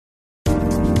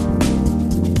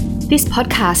This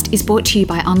podcast is brought to you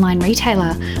by Online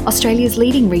Retailer, Australia's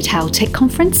leading retail tech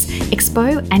conference,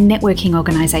 expo and networking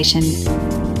organisation.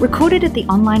 Recorded at the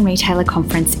Online Retailer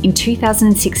Conference in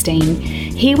 2016,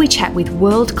 here we chat with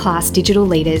world-class digital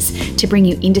leaders to bring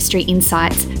you industry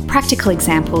insights, practical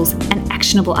examples and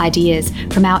actionable ideas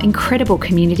from our incredible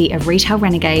community of retail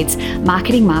renegades,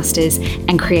 marketing masters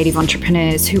and creative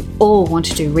entrepreneurs who all want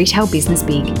to do retail business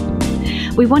big.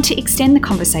 We want to extend the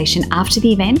conversation after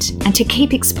the event and to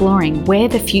keep exploring where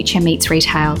the future meets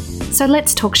retail. So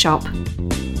let's talk shop.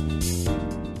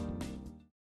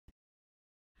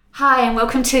 Hi, and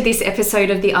welcome to this episode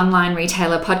of the Online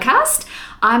Retailer Podcast.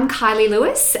 I'm Kylie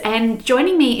Lewis, and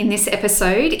joining me in this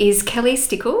episode is Kelly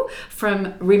Stickle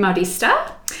from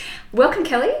Remodista. Welcome,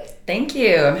 Kelly. Thank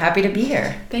you. I'm happy to be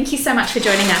here. Thank you so much for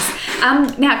joining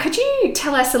us. Now, could you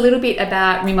tell us a little bit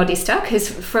about Remodista? Because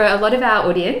for a lot of our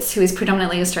audience, who is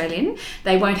predominantly Australian,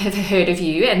 they won't have heard of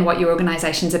you and what your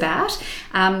organisation's about,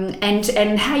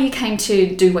 and how you came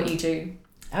to do what you do.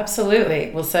 Absolutely.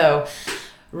 Well, so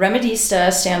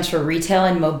Remodista stands for Retail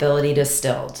and Mobility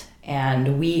Distilled,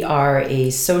 and we are a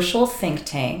social think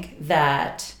tank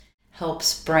that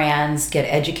helps brands get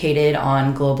educated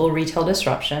on global retail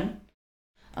disruption,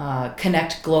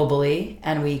 connect globally,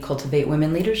 and we cultivate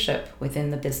women leadership within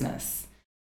the business.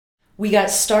 We got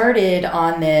started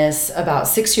on this about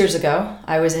 6 years ago.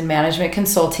 I was in management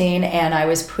consulting and I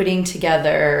was putting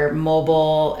together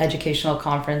mobile educational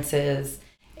conferences,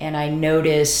 and I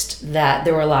noticed that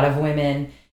there were a lot of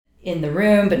women in the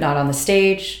room but not on the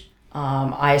stage.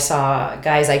 I saw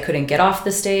guys I couldn't get off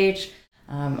the stage,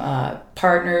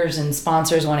 partners and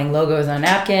sponsors wanting logos on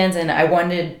napkins, and I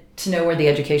wanted to know where the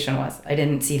education was. I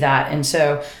didn't see that. And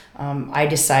so I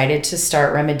decided to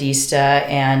start Remodista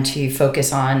and to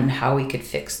focus on how we could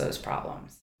fix those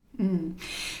problems.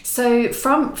 So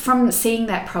from seeing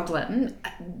that problem,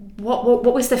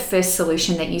 what was the first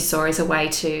solution that you saw as a way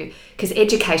to, because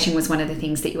education was one of the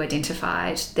things that you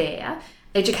identified there,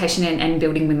 education and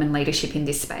building women leadership in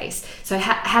this space. So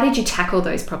how did you tackle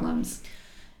those problems?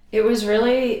 It was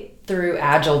really through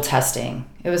agile testing.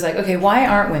 It was like, okay, why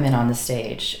aren't women on the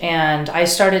stage? And I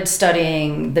started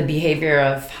studying the behavior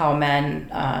of how men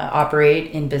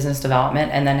operate in business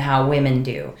development and then how women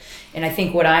do. And I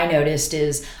think what I noticed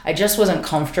is I just wasn't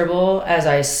comfortable as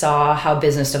I saw how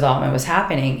business development was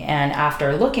happening. And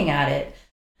after looking at it,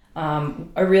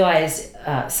 I realized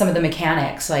some of the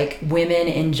mechanics, like women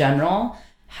in general,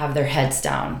 have their heads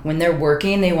down. When they're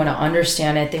working, they want to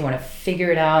understand it, they want to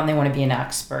figure it out, and they want to be an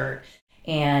expert.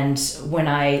 And when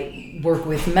I work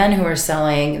with men who are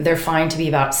selling, they're fine to be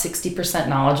about 60%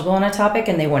 knowledgeable on a topic,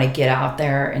 and they want to get out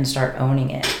there and start owning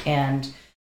it. And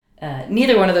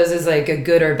neither one of those is like a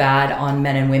good or bad on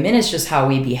men and women. It's just how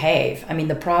we behave. I mean,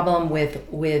 the problem with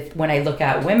when I look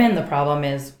at women, the problem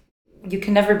is you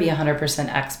can never be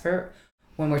 100% expert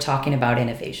when we're talking about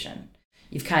innovation.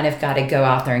 You've kind of got to go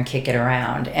out there and kick it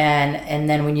around. And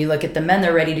then when you look at the men,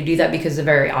 they're ready to do that because they're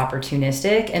very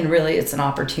opportunistic. And really, it's an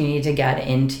opportunity to get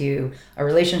into a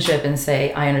relationship and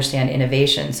say, I understand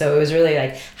innovation. So it was really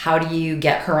like, how do you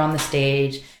get her on the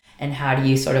stage? And how do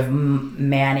you sort of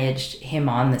manage him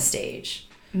on the stage?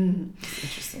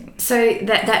 Interesting. So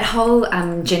that whole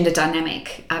gender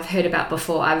dynamic I've heard about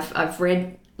before. I've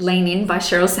read Lean In by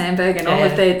Sheryl Sandberg and all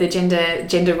of the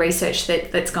gender research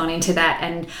that's gone into that,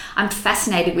 and I'm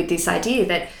fascinated with this idea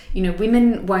that, you know,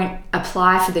 women won't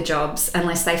apply for the jobs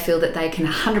unless they feel that they can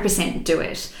 100% do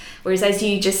it, whereas, as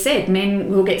you just said, men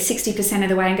will get 60% of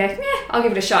the way and go, yeah, I'll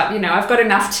give it a shot, you know, I've got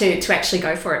enough to actually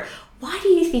go for it. Why do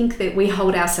you think that we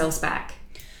hold ourselves back?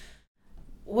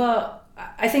 Well,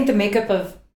 I think the makeup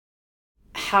of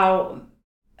how,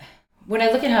 when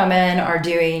I look at how men are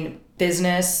doing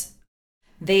business,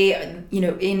 they, you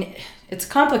know, it's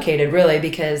complicated really,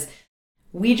 because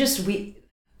we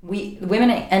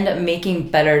women end up making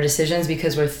better decisions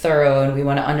because we're thorough and we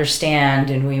want to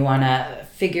understand and we want to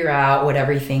figure out what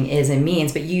everything is and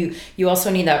means. But you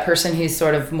also need that person who's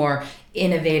sort of more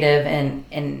innovative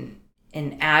and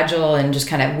agile and just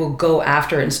kind of will go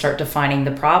after it and start defining the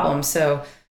problem. So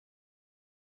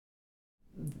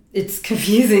it's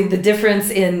confusing. The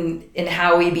difference in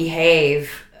how we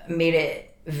behave made it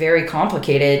very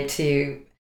complicated to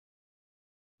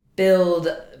build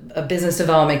a business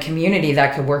development community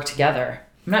that could work together.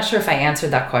 I'm not sure if I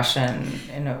answered that question.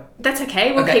 That's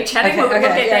okay. We'll keep chatting. We'll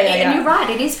get there. And you're right.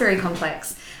 It is very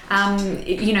complex.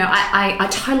 You know, I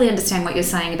totally understand what you're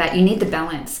saying about you need the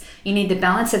balance. You need the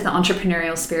balance of the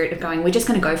entrepreneurial spirit of going, we're just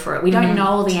going to go for it. We don't know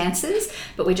all the answers,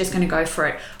 but we're just going to go for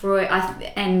it. Roy,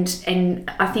 and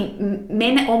I think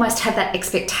men almost have that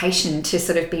expectation to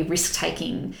sort of be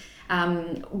risk-taking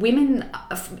women,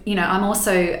 I'm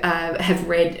also have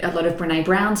read a lot of Brene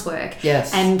Brown's work.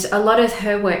 Yes. And a lot of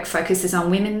her work focuses on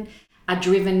women are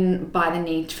driven by the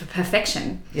need for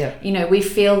perfection. Yeah. We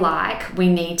feel like we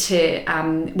need to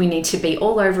be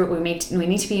all over it. We need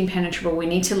to be impenetrable. We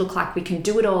need to look like we can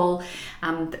do it all,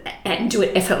 and do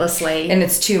it effortlessly. And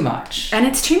it's too much. It's not.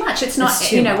 It's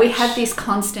too much. We have this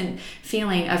constant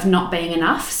feeling of not being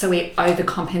enough, so we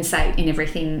overcompensate in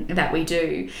everything that we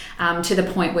do, to the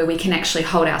point where we can actually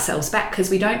hold ourselves back because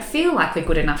we don't feel like we're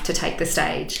good enough to take the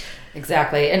stage.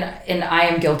 Exactly. And I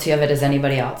am guilty of it as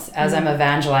anybody else. As I'm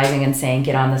evangelizing and saying,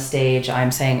 get on the stage,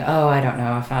 I'm saying, oh, I don't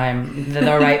know if I'm the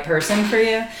right person for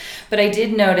you. But I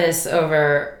did notice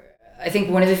I think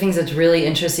one of the things that's really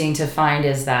interesting to find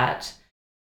is that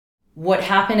what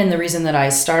happened and the reason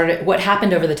that what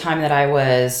happened over the time that I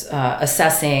was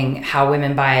assessing how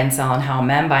women buy and sell and how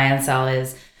men buy and sell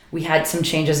is we had some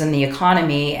changes in the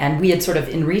economy, and we had sort of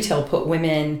in retail put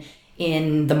women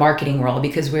in the marketing world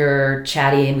because we're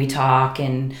chatty and we talk,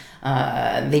 and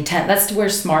that's where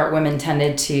smart women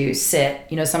tended to sit.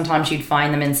 Sometimes you'd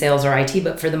find them in sales or IT,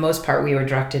 but for the most part we were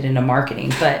directed into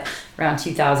marketing. But around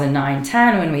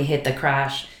 2009-10, when we hit the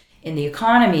crash in the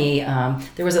economy,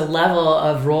 there was a level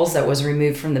of roles that was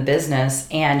removed from the business,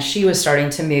 and she was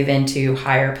starting to move into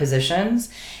higher positions.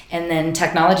 And then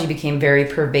technology became very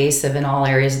pervasive in all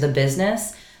areas of the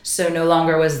business. So no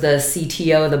longer was the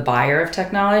CTO the buyer of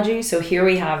technology. So here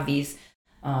we have these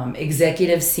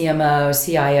executive CMO,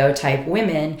 CIO type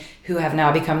women who have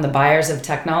now become the buyers of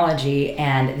technology,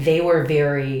 and they were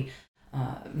very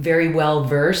well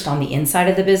versed on the inside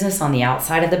of the business, on the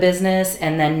outside of the business,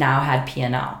 and then now had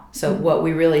P&L. So what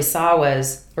we really saw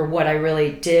what I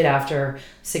really did after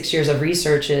 6 years of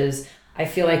research is I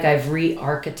feel like I've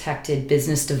re-architected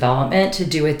business development to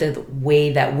do it the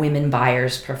way that women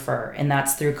buyers prefer, and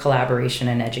that's through collaboration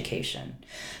and education.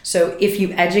 So if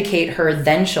you educate her,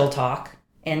 then she'll talk,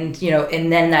 and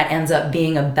then that ends up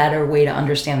being a better way to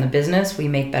understand the business. We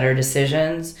make better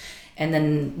decisions, and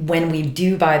then when we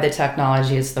do buy the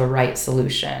technology, it's the right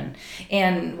solution.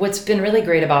 And what's been really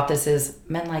great about this is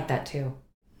men like that too.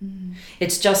 Mm.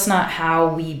 It's just not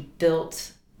how we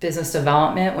built business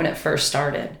development when it first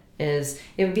started. It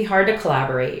would be hard to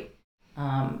collaborate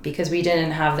because we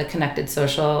didn't have the connected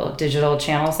social digital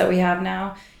channels that we have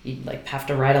now. You'd have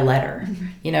to write a letter,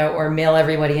 or mail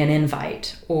everybody an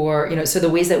invite, or, so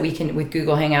the ways that we can, with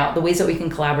Google Hangout, the ways that we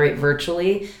can collaborate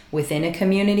virtually within a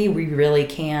community, we really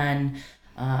can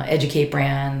educate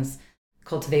brands,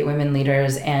 cultivate women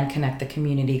leaders, and connect the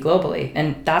community globally.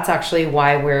 And that's actually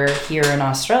why we're here in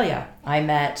Australia. I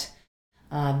met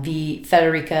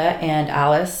Federica and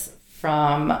Alice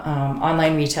from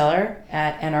Online Retailer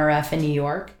at NRF in New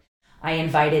York.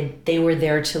 They were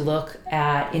there to look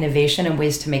at innovation and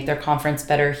ways to make their conference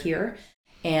better here.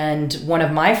 And one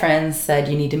of my friends said,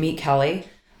 you need to meet Kelly.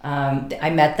 I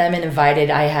met them and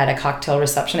I had a cocktail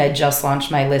reception. I had just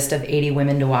launched my list of 80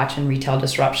 women to watch in retail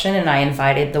disruption. And I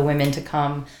invited the women to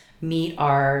come meet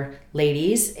our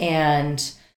ladies. And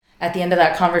at the end of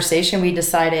that conversation, we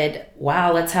decided,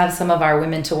 wow, let's have some of our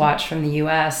women to watch from the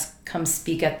US come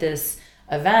speak at this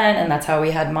event. And that's how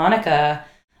we had Monica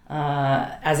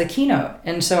as a keynote.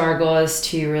 And so our goal is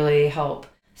to really help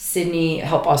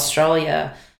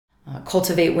Australia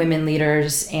cultivate women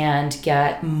leaders and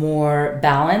get more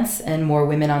balance and more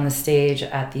women on the stage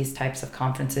at these types of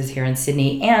conferences here in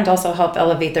Sydney, and also help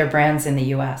elevate their brands in the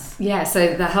US. Yeah,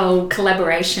 so the whole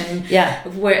collaboration,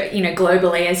 where,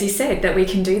 globally, as you said, that we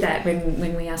can do that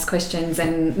when we ask questions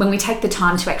and when we take the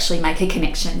time to actually make a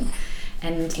connection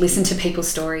and listen to people's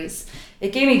stories.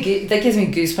 That gives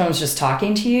me goosebumps just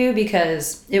talking to you,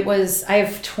 because I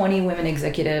have 20 women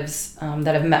executives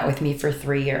that have met with me for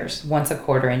 3 years, once a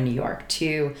quarter in New York,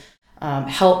 to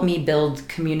help me build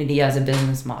community as a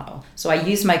business model. So I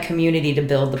use my community to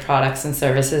build the products and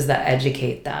services that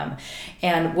educate them.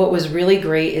 And what was really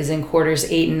great is in quarters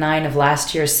 8 and 9 of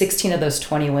last year, 16 of those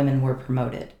 20 women were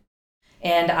promoted.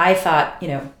 And I thought,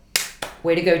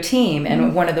 way to go, team.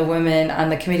 And one of the women on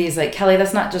the committee is like, Kelly,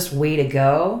 that's not just way to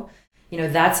go.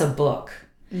 That's a book.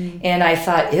 And I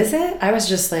thought, is it? I was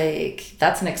just like,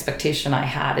 that's an expectation I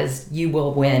had, is you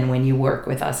will win when you work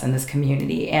with us in this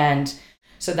community. And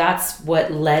so that's what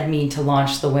led me to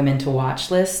launch the Women to Watch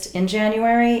list in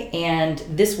January. And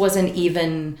this wasn't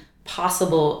even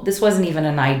possible. This wasn't even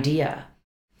an idea,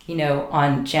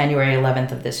 on January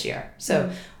 11th of this year.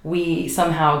 So we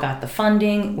somehow got the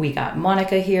funding. We got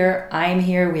Monica here. I'm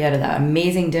here. We had that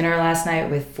amazing dinner last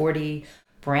night with 40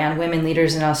 brand women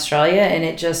leaders in Australia, and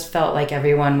it just felt like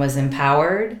everyone was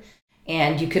empowered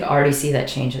And you could already see that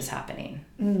change is happening.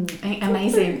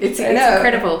 Amazing. It's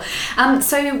incredible.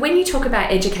 So when you talk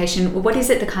about education, what is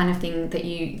it the kind of thing that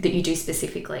you do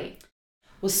specifically?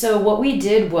 Well, so what we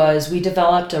did was we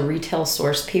developed a retail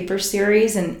source paper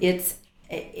series,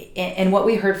 and what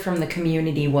we heard from the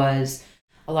community was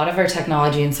a lot of our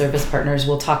technology and service partners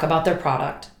will talk about their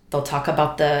product. They'll talk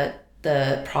about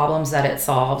the problems that it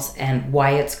solves and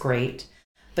why it's great,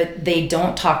 but they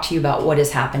don't talk to you about what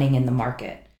is happening in the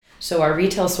market. So our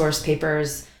retail source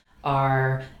papers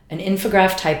are an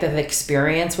infographic type of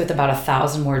experience with about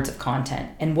 1,000 words of content.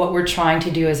 And what we're trying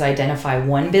to do is identify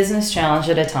one business challenge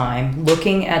at a time,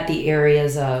 looking at the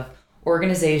areas of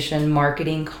organization,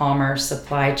 marketing, commerce,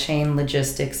 supply chain,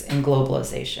 logistics, and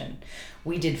globalization.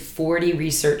 We did 40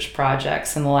 research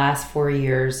projects in the last 4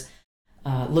 years,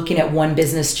 looking at one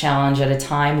business challenge at a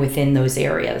time within those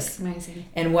areas. Amazing.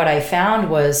 And what I found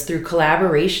was through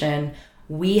collaboration,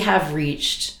 we have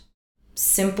reached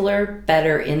simpler,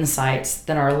 better insights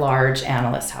than our large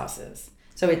analyst houses.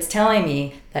 So it's telling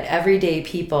me that everyday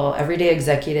people, everyday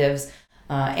executives,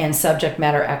 and subject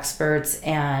matter experts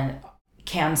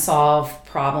can solve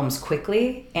problems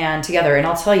quickly and together. And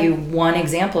I'll tell you one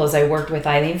example is I worked with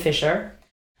Eileen Fisher.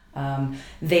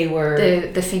 They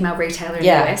were the female retailer in the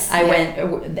US. I went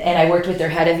and I worked with their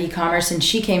head of e-commerce, and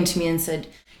she came to me and said,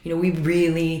 we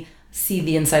really see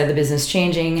the inside of the business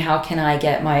changing. How can I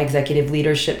get my executive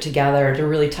leadership together to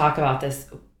really talk about this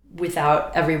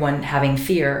without everyone having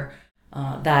fear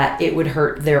that it would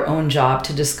hurt their own job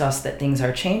to discuss that things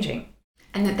are changing?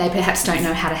 And that they perhaps don't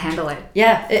know how to handle it.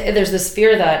 Yeah, there's this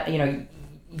fear that,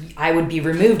 I would be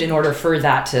removed in order for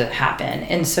that to happen.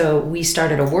 And so we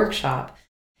started a workshop,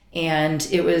 and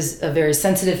it was a very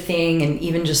sensitive thing. And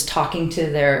even just talking to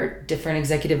their different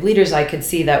executive leaders, I could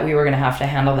see that we were going to have to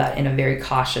handle that in a very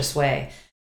cautious way.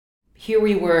 Here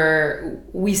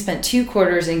we spent 2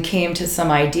 quarters and came to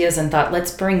some ideas and thought,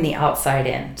 let's bring the outside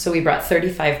in. So we brought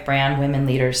 35 brand women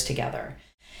leaders together.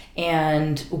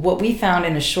 And what we found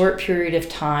in a short period of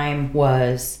time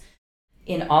was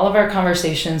in all of our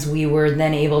conversations, we were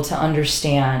then able to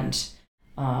understand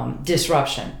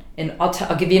disruption. And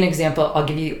I'll give you an example. I'll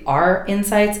give you our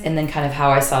insights and then kind of how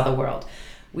I saw the world.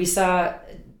 We saw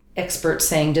experts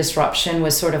saying disruption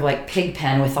was sort of like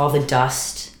Pigpen with all the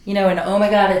dust, and oh my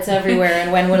God, it's everywhere,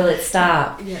 and when will it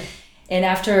stop? Yeah. And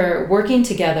after working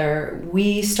together,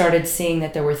 we started seeing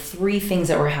that there were 3 things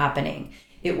that were happening.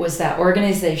 It was that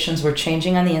organizations were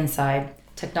changing on the inside,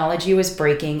 technology was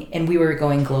breaking, and we were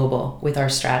going global with our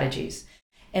strategies.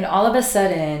 And all of a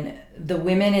sudden, the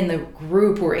women in the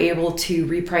group were able to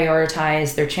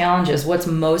reprioritize their challenges, what's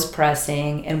most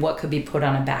pressing and what could be put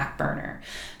on a back burner.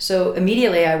 So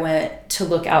immediately I went to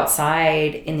look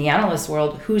outside in the analyst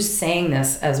world, who's saying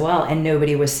this as well, and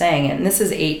nobody was saying it. And this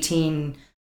is 18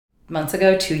 months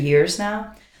ago, 2 years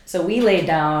now. So we laid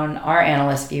down our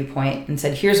analyst viewpoint and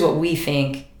said, here's what we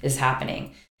think is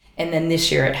happening. And then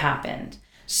this year it happened.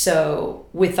 So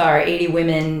with our 80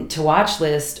 Women to Watch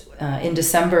list, in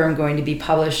December, I'm going to be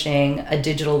publishing a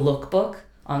digital lookbook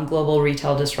on global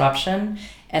retail disruption,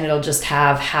 and it'll just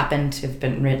have happened to have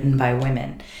been written by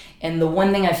women. And the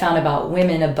one thing I found about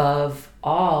women above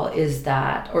all is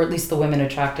that, or at least the women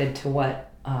attracted to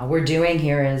what we're doing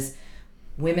here, is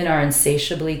women are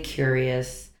insatiably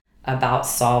curious about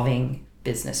solving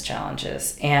business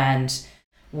challenges. And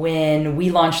when we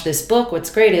launched this book, what's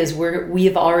great is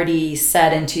we've already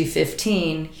said in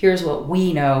 2015, here's what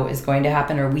we know is going to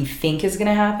happen or we think is going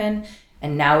to happen.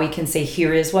 And now we can say,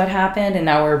 here is what happened. And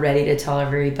now we're ready to tell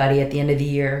everybody at the end of the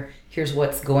year, here's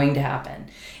what's going to happen.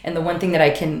 And the one thing that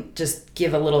I can just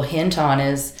give a little hint on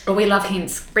is... Oh, we love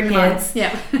hints. Bring them on.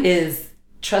 Yeah. is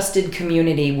trusted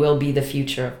community will be the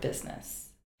future of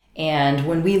business. And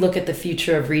when we look at the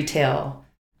future of retail,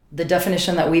 the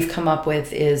definition that we've come up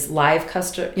with is live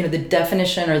customer, the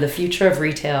definition or the future of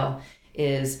retail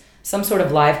is some sort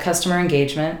of live customer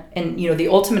engagement. And, the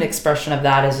ultimate expression of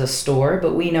that is a store,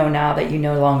 but we know now that you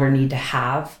no longer need to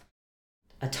have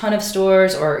a ton of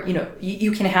stores or,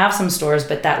 you can have some stores,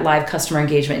 but that live customer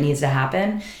engagement needs to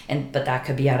happen. But that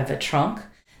could be out of a trunk.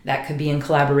 That could be in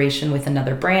collaboration with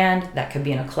another brand. That could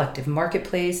be in a collective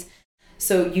marketplace.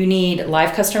 So you need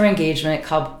live customer engagement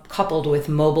coupled with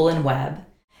mobile and web.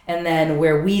 And then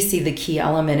where we see the key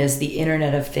element is the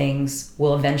Internet of Things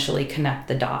will eventually connect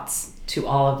the dots to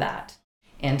all of that.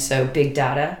 And so big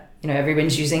data,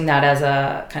 everyone's using that as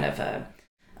a kind of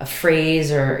a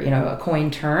phrase or, a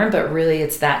coined term, but really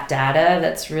it's that data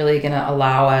that's really going to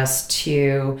allow us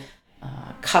to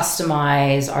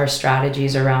customize our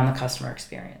strategies around the customer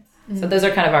experience. Mm-hmm. So those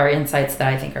are kind of our insights that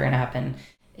I think are going to happen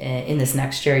in this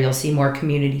next year. You'll see more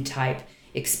community type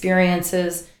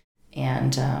experiences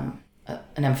and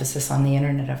an emphasis on the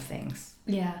Internet of Things.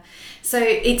 Yeah. So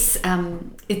it's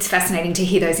fascinating to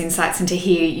hear those insights and to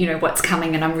hear, what's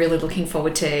coming. And I'm really looking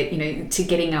forward to, to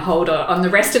getting a hold on the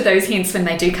rest of those hints when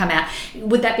they do come out.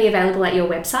 Would that be available at your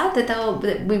website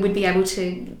that we would be able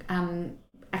to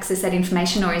access that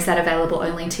information, or is that available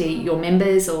only to your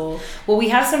members? Or well, we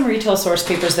have some retail source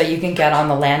papers that you can get on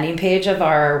the landing page of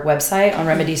our website on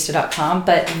remedista.com,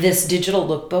 but this digital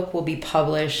lookbook will be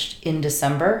published in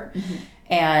December.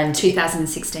 And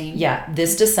 2016. Yeah,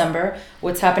 this December.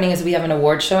 What's happening is we have an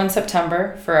award show in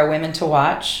September for our women to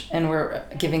watch, and we're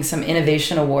giving some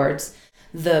innovation awards.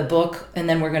 The book, and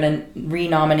then we're going to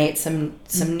renominate some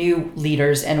new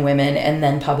leaders and women, and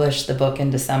then publish the book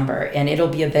in December. And it'll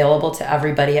be available to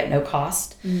everybody at no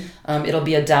cost. It'll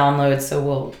be a download, so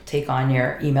we'll take on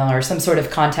your email or some sort of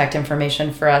contact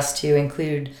information for us to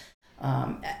include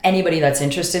anybody that's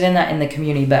interested in that in the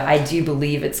community. But I do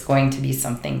believe it's going to be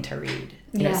something to read.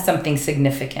 Something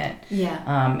significant.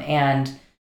 And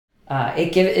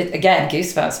it again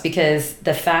goosebumps, because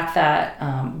the fact that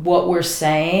what we're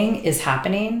saying is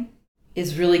happening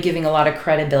is really giving a lot of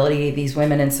credibility to these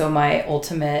women. And so my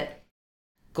ultimate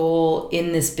goal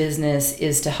in this business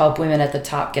is to help women at the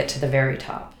top get to the very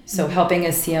top. So helping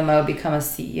a CMO become a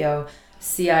CEO,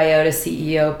 CIO to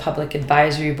CEO, public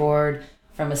advisory board,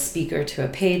 from a speaker to a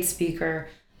paid speaker,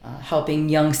 helping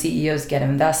young CEOs get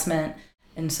investment.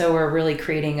 And so we're really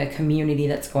creating a community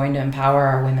that's going to empower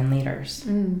our women leaders.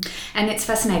 And it's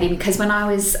fascinating, because when I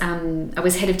was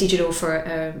head of digital for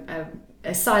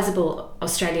a sizable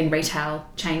Australian retail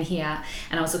chain here,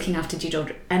 and I was looking after digital,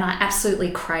 and I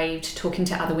absolutely craved talking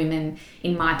to other women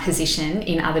in my position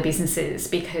in other businesses,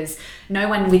 because no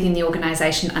one within the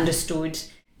organisation understood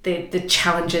the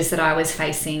challenges that I was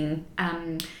facing.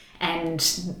 And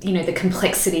the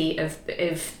complexity of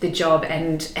the job,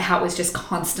 and how it was just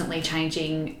constantly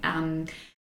changing, and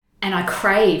I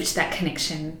craved that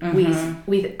connection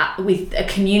with a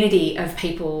community of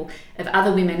people, of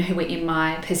other women who were in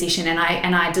my position, and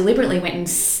I deliberately went and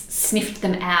sniffed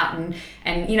them out,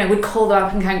 and would call them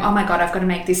up and going, oh my God, I've got to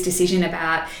make this decision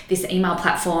about this email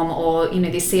platform, or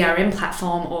this CRM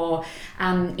platform, or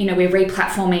we're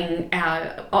re-platforming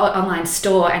our online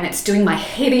store, and it's doing my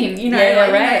head in,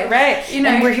 right.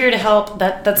 And we're here to help.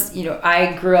 That's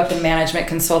I grew up in management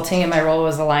consulting, and my role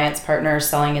was alliance partner,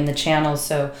 selling in the channels.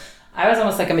 So I was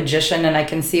almost like a magician, and I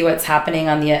can see what's happening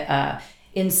on the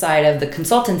inside of the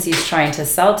consultancies trying to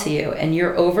sell to you, and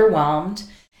you're overwhelmed.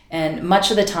 And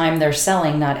much of the time they're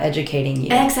selling, not educating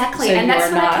you. Exactly. So and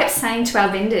that's what I kept saying to our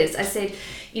vendors. I said,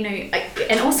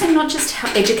 and also not just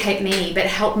help educate me, but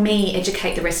help me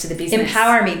educate the rest of the business.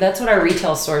 Empower me. That's what our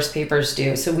retail source papers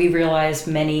do. So we realize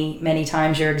many, many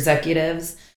times your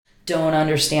executives don't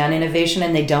understand innovation,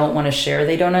 and they don't want to share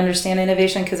they don't understand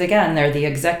innovation, because again, they're the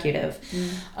executive.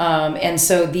 And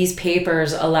so these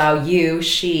papers allow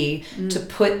to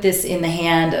put this in the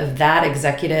hand of that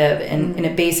executive, and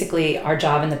it basically, our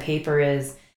job in the paper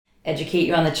is educate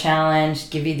you on the challenge,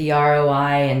 give you the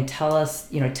ROI, and tell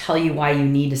you why you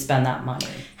need to spend that money.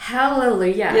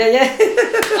 Hallelujah. Yeah.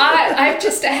 I've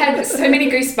just had so many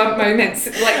goosebump moments.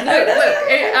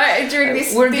 During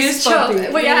this. We're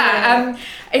goosebumpy. Well, yeah.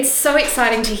 It's so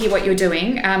exciting to hear what you're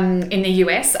doing in the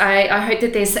US. I hope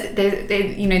that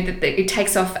that it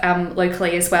takes off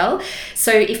locally as well.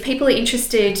 So if people are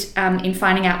interested in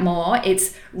finding out more,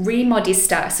 it's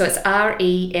Remodista. So it's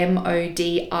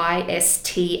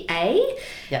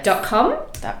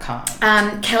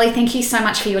REMODISTA.com. Kelly, thank you so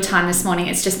much for your time this morning.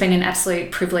 It's just been an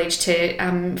absolute privilege to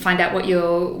find out what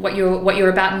you're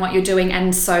about and what you're doing,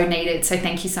 and so needed. So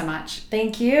thank you so much.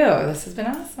 Thank you. This has been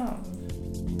awesome.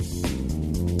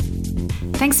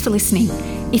 Thanks for listening.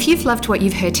 If you've loved what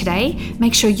you've heard today,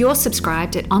 make sure you're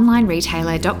subscribed at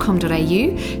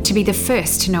onlineretailer.com.au to be the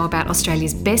first to know about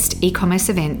Australia's best e-commerce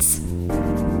events.